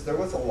illnesses. There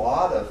was a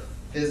lot of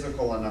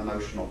physical and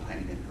emotional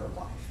pain in her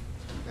life.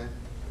 Okay?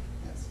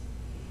 Yes.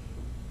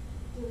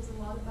 There was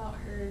a lot about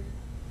her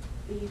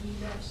baby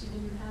that she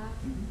didn't have.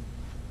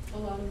 Mm-hmm. A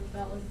lot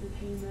about like the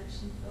pain that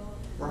she felt.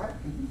 Right.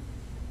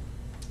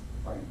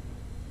 Mm-hmm. Right.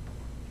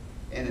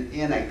 And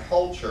in a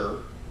culture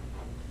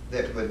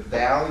that would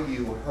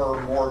value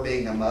her more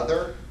being a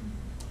mother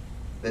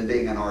than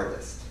being an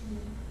artist.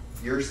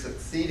 Mm-hmm. You're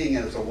succeeding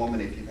as a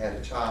woman if you've had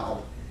a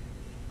child,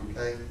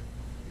 okay?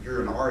 If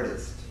you're an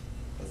artist,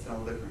 that's no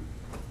different,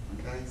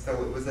 okay?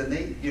 So it was a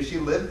neat, she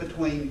lived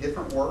between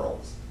different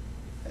worlds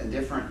and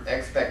different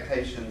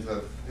expectations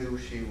of who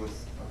she was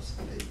supposed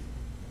to be,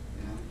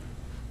 you know?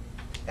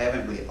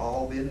 Haven't we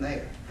all been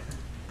there?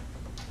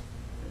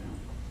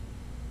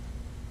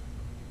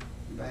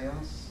 You know? Anybody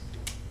else?